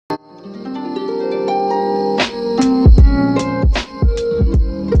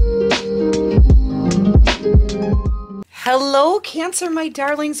Hello, Cancer, my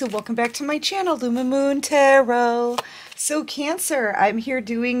darlings, and welcome back to my channel, Luma Moon Tarot. So, Cancer, I'm here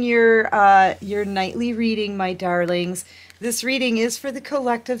doing your nightly reading, my darlings. This reading is for the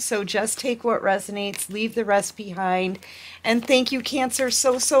collective, so just take what resonates, leave the rest behind. And thank you, Cancer,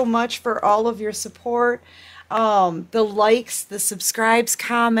 so much for all of your support, the likes, the subscribes,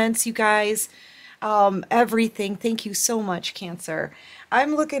 comments, you guys. Everything. Thank you so much, Cancer.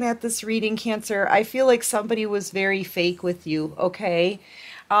 I'm looking at this reading, Cancer. I feel like somebody was very fake with you, okay?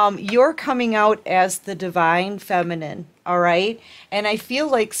 You're coming out as the divine feminine, all right? And I feel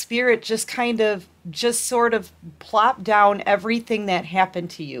like Spirit just sort of plopped down everything that happened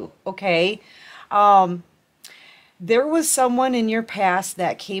to you, okay? There was someone in your past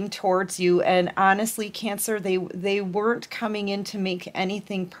that came towards you, and honestly, Cancer, they weren't coming in to make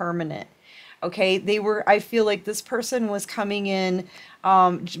anything permanent. Okay, I feel like this person was coming in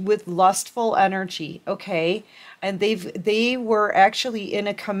with lustful energy, okay? And they were actually in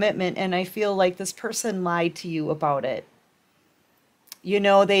a commitment, and I feel like this person lied to you about it. You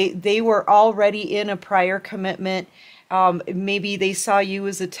know, they were already in a prior commitment. Maybe they saw you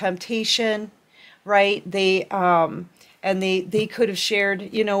as a temptation, right? They could have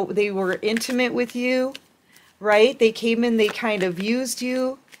shared, you know, they were intimate with you, right? They came in, they kind of used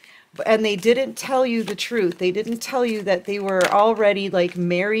you. And they didn't tell you the truth. They didn't tell you that they were already like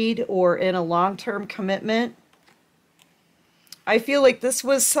married or in a long-term commitment. I feel like this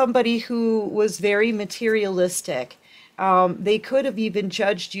was somebody who was very materialistic. They could have even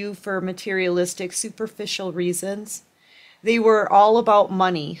judged you for materialistic, superficial reasons. They were all about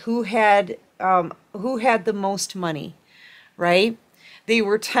money. Who had the most money, right? They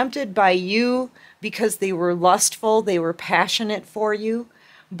were tempted by you because they were lustful. They were passionate for you.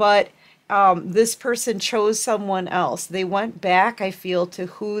 But this person chose someone else. They went back, I feel, to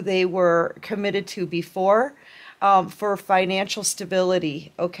who they were committed to before for financial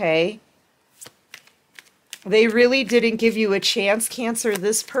stability, okay? They really didn't give you a chance, Cancer.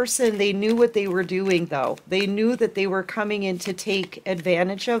 This person, they knew what they were doing, though. They knew that they were coming in to take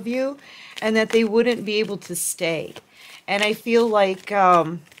advantage of you and that they wouldn't be able to stay. And I feel like...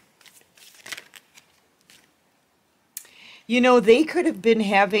 you know, they could have been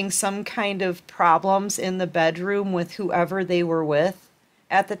having some kind of problems in the bedroom with whoever they were with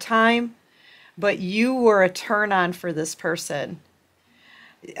at the time, but you were a turn on for this person.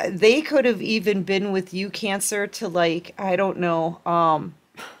 They could have even been with you, Cancer, to like, I don't know,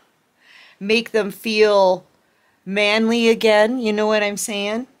 make them feel manly again, you know what I'm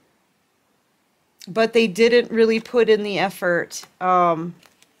saying? But they didn't really put in the effort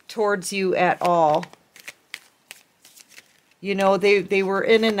towards you at all. You know, they were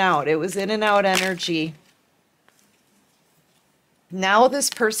in and out. It was in and out energy. Now this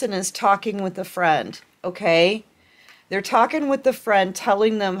person is talking with a friend, okay? They're talking with the friend,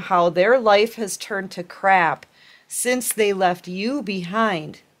 telling them how their life has turned to crap since they left you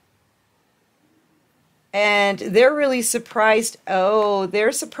behind. And they're really surprised. Oh,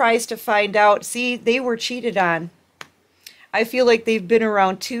 they're surprised to find out. See, they were cheated on. I feel like they've been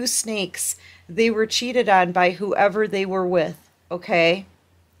around two snakes. They were cheated on by whoever they were with, okay?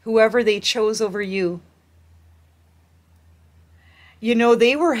 Whoever they chose over you. You know,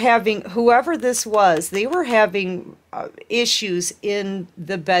 they were having, whoever this was, they were having issues in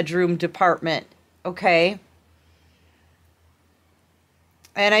the bedroom department, okay?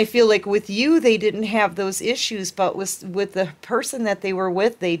 And I feel like with you, they didn't have those issues, but with the person that they were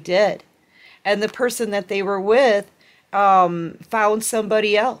with, they did. And the person that they were with found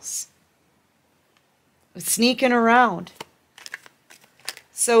somebody else. Sneaking around.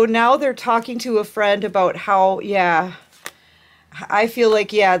 So now they're talking to a friend about how, yeah, I feel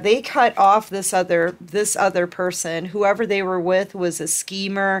like, yeah, they cut off this other person. Whoever they were with was a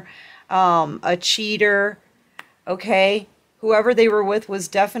schemer, a cheater, okay? Whoever they were with was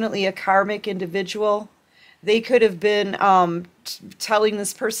definitely a karmic individual. They could have been telling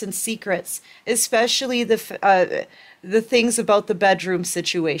this person secrets, especially the things about the bedroom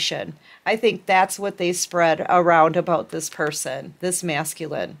situation. I think that's what they spread around about this person, this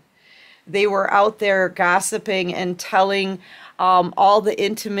masculine. They were out there gossiping and telling all the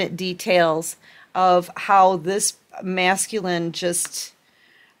intimate details of how this masculine just,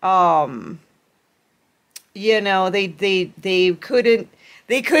 you know, they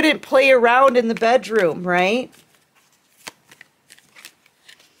couldn't play around in the bedroom, right?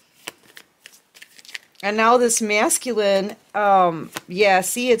 And now this masculine, yeah,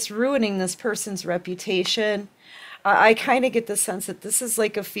 see, it's ruining this person's reputation. I kind of get the sense that this is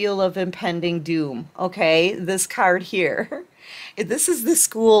like a feel of impending doom, okay? This card here. This is the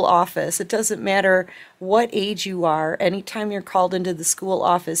school office. It doesn't matter what age you are. Anytime you're called into the school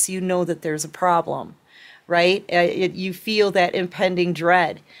office, you know that there's a problem, right? You feel that impending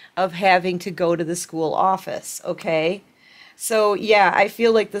dread of having to go to the school office, okay? So yeah, I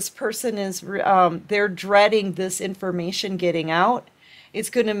feel like this person is, they're dreading this information getting out. It's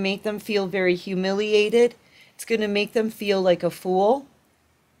going to make them feel very humiliated. It's going to make them feel like a fool.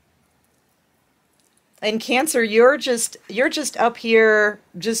 And Cancer, you're just up here,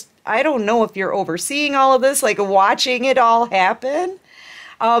 just, I don't know if you're overseeing all of this, like watching it all happen.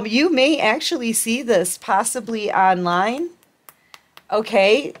 You may actually see this possibly online.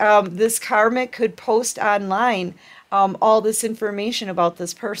 Okay, this karmic could post online all this information about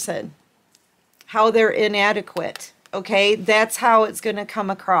this person, how they're inadequate. Okay, that's how it's going to come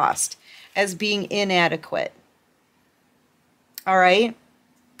across, as being inadequate. All right.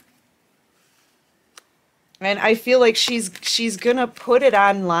 And I feel like she's going to put it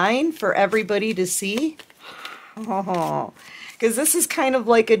online for everybody to see. Oh, because this is kind of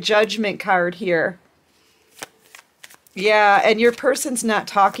like a judgment card here. Yeah, and your person's not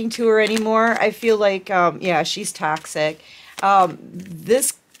talking to her anymore. I feel like, yeah, she's toxic.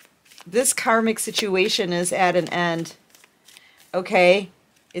 This karmic situation is at an end. Okay?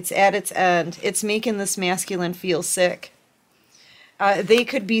 It's at its end. It's making this masculine feel sick. They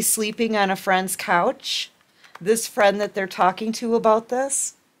could be sleeping on a friend's couch. This friend that they're talking to about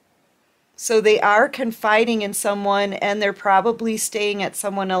this. So they are confiding in someone, and they're probably staying at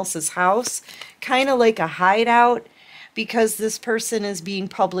someone else's house, kind of like a hideout, because this person is being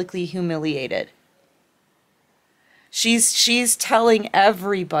publicly humiliated. She's telling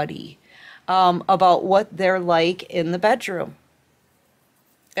everybody about what they're like in the bedroom.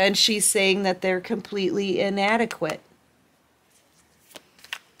 And she's saying that they're completely inadequate.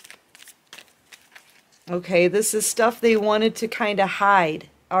 Okay, this is stuff they wanted to kind of hide,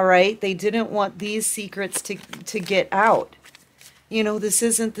 all right? They didn't want these secrets to get out. You know, this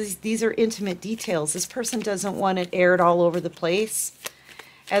isn't, these are intimate details. This person doesn't want it aired all over the place.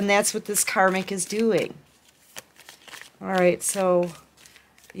 And that's what this karmic is doing. All right, so,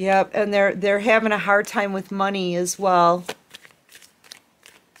 yep, and they're having a hard time with money as well.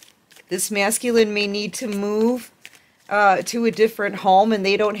 This masculine may need to move to a different home, and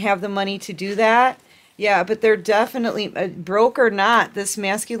they don't have the money to do that. Yeah, but they're definitely, broke or not, this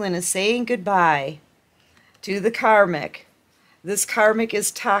masculine is saying goodbye to the karmic. This karmic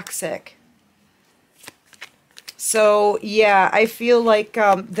is toxic. So, yeah, I feel like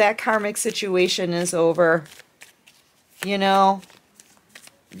that karmic situation is over. You know,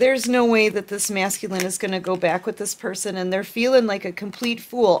 there's no way that this masculine is going to go back with this person, and they're feeling like a complete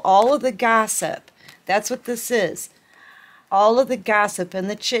fool. All of the gossip, that's what this is. All of the gossip and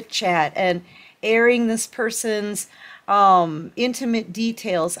the chit-chat and airing this person's intimate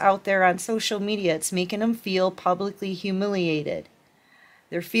details out there on social media, it's making them feel publicly humiliated.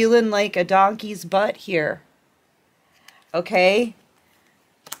 They're feeling like a donkey's butt here. Okay?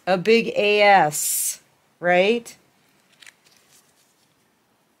 A big ass, right?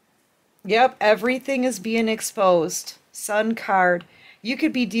 Yep, everything is being exposed. Sun card. You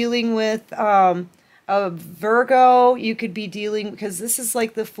could be dealing with a Virgo. You could be dealing, because this is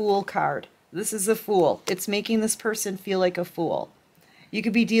like the Fool card. This is a fool. It's making this person feel like a fool. You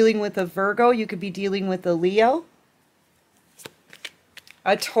could be dealing with a Virgo. You could be dealing with a Leo.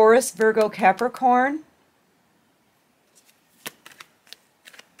 A Taurus, Virgo, Capricorn.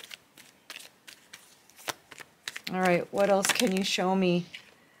 All right, what else can you show me?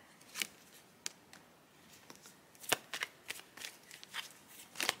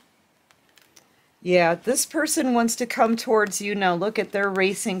 Yeah, this person wants to come towards you now. Look at, they're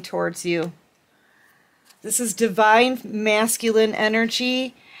racing towards you. This is divine masculine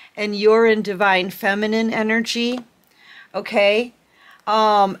energy, and you're in divine feminine energy. Okay?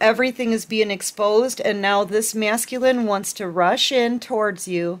 Everything is being exposed, and now this masculine wants to rush in towards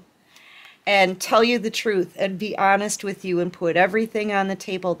you and tell you the truth and be honest with you and put everything on the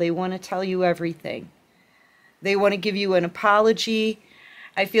table. They want to tell you everything. They want to give you an apology.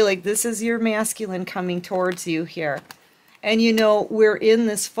 I feel like this is your masculine coming towards you here. And you know, we're in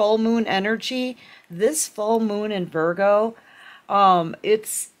this full moon energy. This full moon in Virgo, I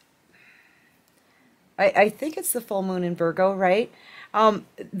think it's the full moon in Virgo, right?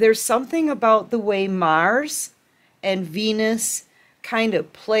 There's something about the way Mars and Venus kind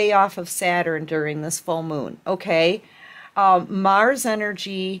of play off of Saturn during this full moon, okay? Mars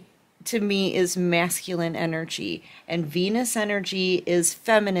energy to me is masculine energy, and Venus energy is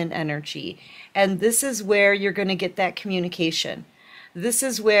feminine energy. And this is where you're going to get that communication. This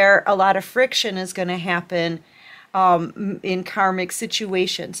is where a lot of friction is going to happen in karmic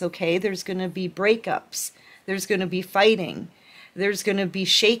situations, okay? There's going to be breakups. There's going to be fighting. There's going to be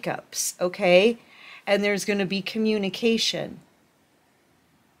shakeups, okay? And there's going to be communication.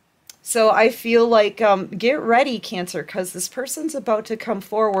 So I feel like get ready, Cancer, because this person's about to come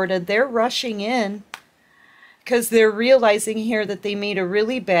forward and they're rushing in because they're realizing here that they made a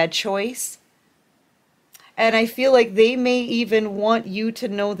really bad choice. And I feel like they may even want you to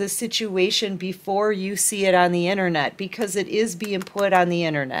know the situation before you see it on the internet, because it is being put on the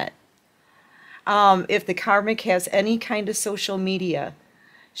internet. If the karmic has any kind of social media,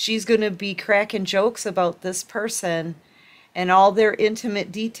 she's going to be cracking jokes about this person and all their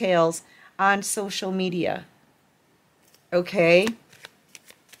intimate details on social media. Okay?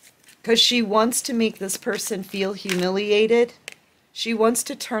 Because she wants to make this person feel humiliated. She wants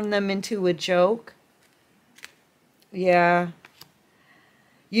to turn them into a joke. Yeah.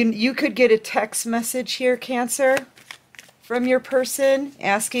 You could get a text message here, Cancer, from your person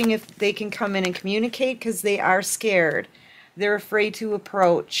asking if they can come in and communicate, because they are scared. They're afraid to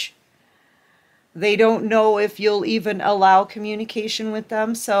approach. They don't know if you'll even allow communication with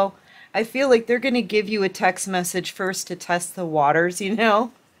them. So I feel like they're going to give you a text message first to test the waters, you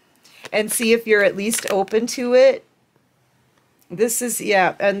know, and see if you're at least open to it. This is,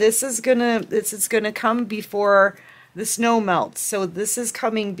 yeah, and this is gonna come before the snow melts. So this is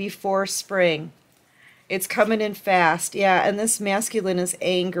coming before spring. It's coming in fast. Yeah, and this masculine is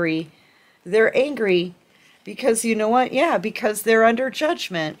angry. They're angry because, you know what? Yeah, because they're under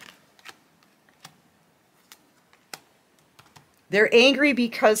judgment. They're angry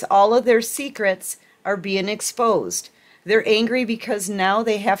because all of their secrets are being exposed. They're angry because now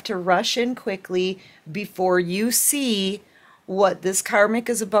they have to rush in quickly before you see what this karmic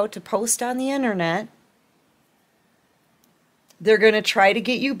is about to post on the internet. They're going to try to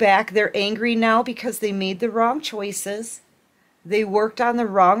get you back. They're angry now because they made the wrong choices. They worked on the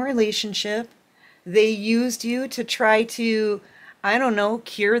wrong relationship. They used you to try to, I don't know,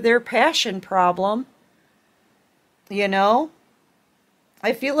 cure their passion problem. You know?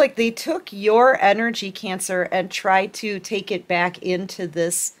 I feel like they took your energy, Cancer, and tried to take it back into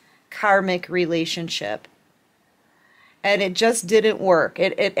this karmic relationship. And it just didn't work.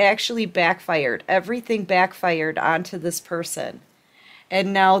 It actually backfired. Everything backfired onto this person.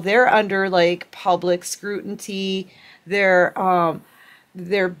 And now they're under like public scrutiny. They're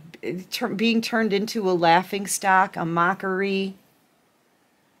being turned into a laughing stock, a mockery.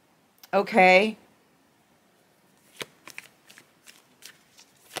 Okay?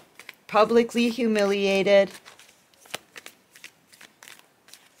 Publicly humiliated.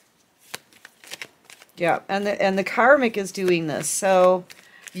 Yeah, and the karmic is doing this. So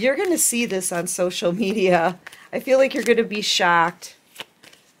you're going to see this on social media. I feel like you're going to be shocked.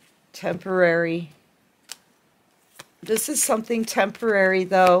 Temporary. This is something temporary,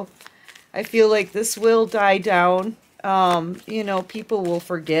 though. I feel like this will die down. You know, people will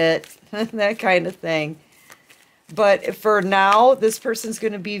forget. That kind of thing. But for now, this person's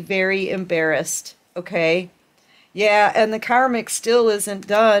going to be very embarrassed, okay? Yeah, and the karmic still isn't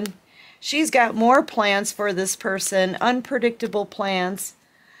done. She's got more plans for this person, unpredictable plans,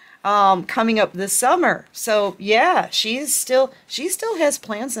 coming up this summer. So, yeah, she still has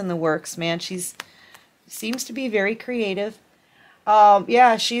plans in the works, man. Seems to be very creative.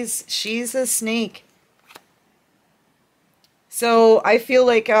 Yeah, she's a snake. So I feel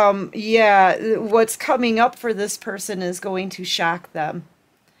like, yeah, what's coming up for this person is going to shock them,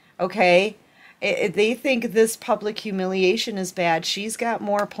 okay? They think this public humiliation is bad. She's got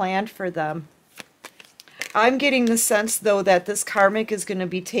more planned for them. I'm getting the sense, though, that this karmic is going to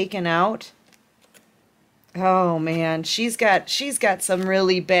be taken out. Oh, man, she's got some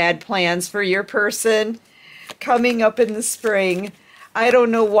really bad plans for your person coming up in the spring. I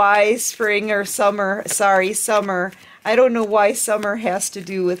don't know why spring or summer, sorry, summer. I don't know why summer has to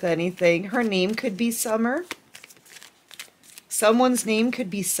do with anything. Her name could be Summer. Someone's name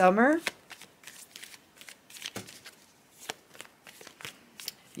could be Summer.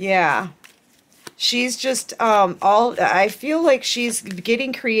 Yeah. She's just, I feel like she's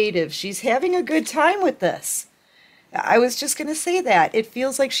getting creative. She's having a good time with this. I was just going to say that. It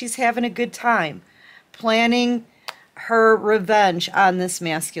feels like she's having a good time planning her revenge on this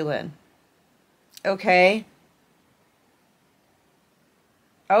masculine. Okay?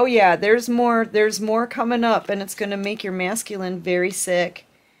 Oh yeah, there's more coming up, and it's going to make your masculine very sick.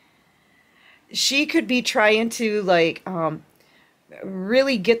 She could be trying to, like,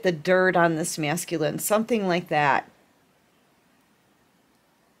 really get the dirt on this masculine, something like that.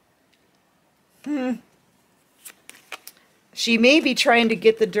 She may be trying to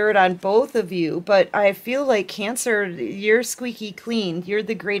get the dirt on both of you, but I feel like Cancer, you're squeaky clean. You're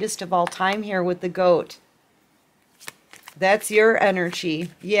the greatest of all time here with the goat. That's your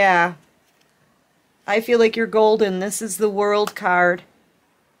energy. Yeah. I feel like you're golden. This is the World card.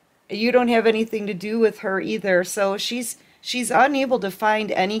 You don't have anything to do with her either. So she's unable to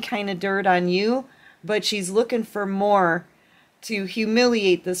find any kind of dirt on you, but she's looking for more to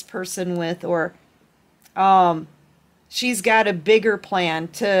humiliate this person with, or she's got a bigger plan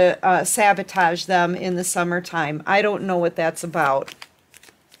to sabotage them in the summertime. I don't know what that's about.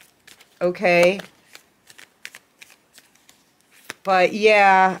 Okay? But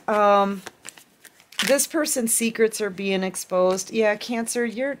yeah, this person's secrets are being exposed. Yeah, Cancer,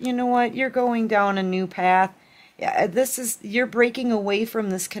 you know what? You're going down a new path. Yeah, you're breaking away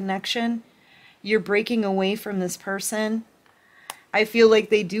from this connection. You're breaking away from this person. I feel like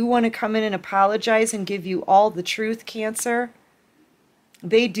they do want to come in and apologize and give you all the truth, Cancer.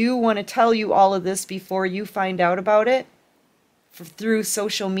 They do want to tell you all of this before you find out about it through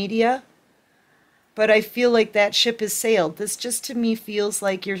social media. But I feel like that ship has sailed. This just to me feels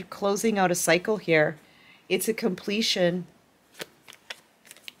like you're closing out a cycle here. It's a completion.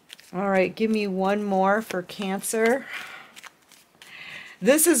 All right, give me one more for Cancer.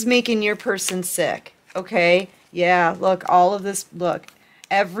 This is making your person sick, okay? Yeah, look, all of this, look,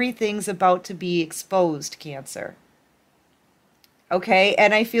 everything's about to be exposed, Cancer. Okay,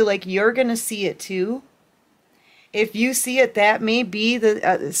 and I feel like you're going to see it too. If you see it, that may be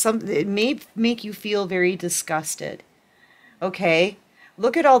it may make you feel very disgusted. Okay?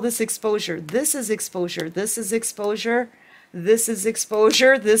 Look at all this exposure. This is exposure. This is exposure. This is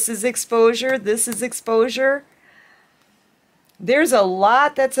exposure. This is exposure. This is exposure. There's a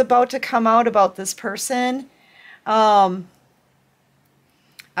lot that's about to come out about this person. I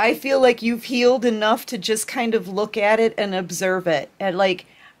feel like you've healed enough to just kind of look at it and observe it. And like,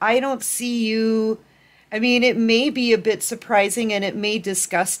 I don't see you. I mean, it may be a bit surprising and it may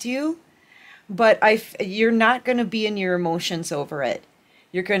disgust you, but you're not going to be in your emotions over it.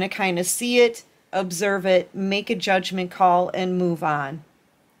 You're going to kind of see it, observe it, make a judgment call, and move on.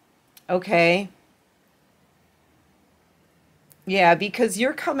 Okay? Yeah, because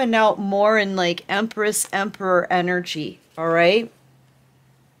you're coming out more in like Empress, Emperor energy, all right?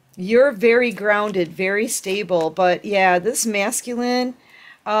 You're very grounded, very stable, but yeah, this masculine...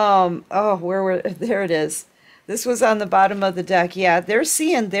 there it is. This was on the bottom of the deck. Yeah,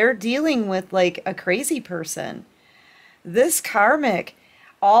 they're dealing with like a crazy person. This karmic,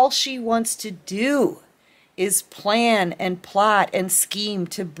 all she wants to do is plan and plot and scheme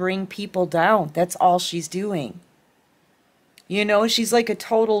to bring people down. That's all she's doing. You know, she's like a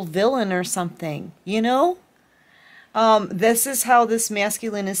total villain or something, you know? This is how this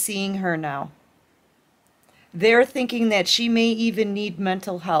masculine is seeing her now. They're thinking that she may even need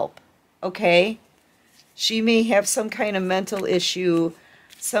mental help, okay? She may have some kind of mental issue,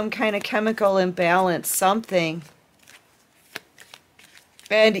 some kind of chemical imbalance, something.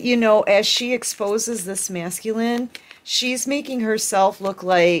 And, you know, as she exposes this masculine, she's making herself look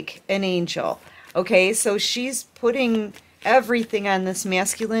like an angel, okay? So she's putting everything on this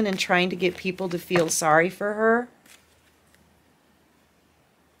masculine and trying to get people to feel sorry for her.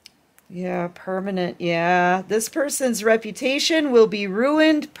 Yeah, permanent. Yeah, this person's reputation will be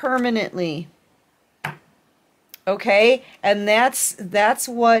ruined permanently. Okay, and that's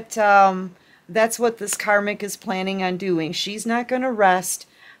what this karmic is planning on doing. She's not going to rest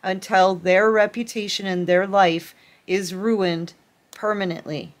until their reputation and their life is ruined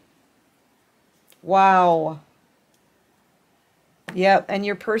permanently. Wow. Yep, and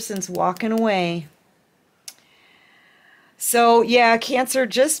your person's walking away. So yeah, Cancer,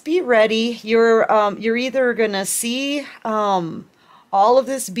 just be ready. You're either gonna see all of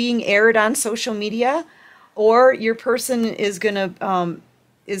this being aired on social media, or your person is gonna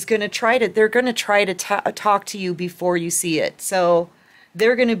try to. They're gonna try to talk to you before you see it. So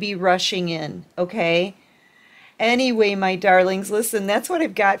they're gonna be rushing in. Okay. Anyway, my darlings, listen. That's what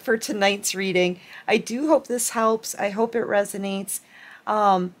I've got for tonight's reading. I do hope this helps. I hope it resonates.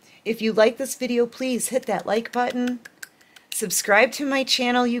 If you like this video, please hit that like button. Subscribe to my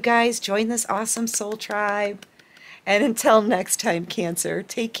channel, you guys. Join this awesome soul tribe. And until next time, Cancer,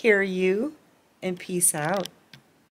 take care of you and peace out.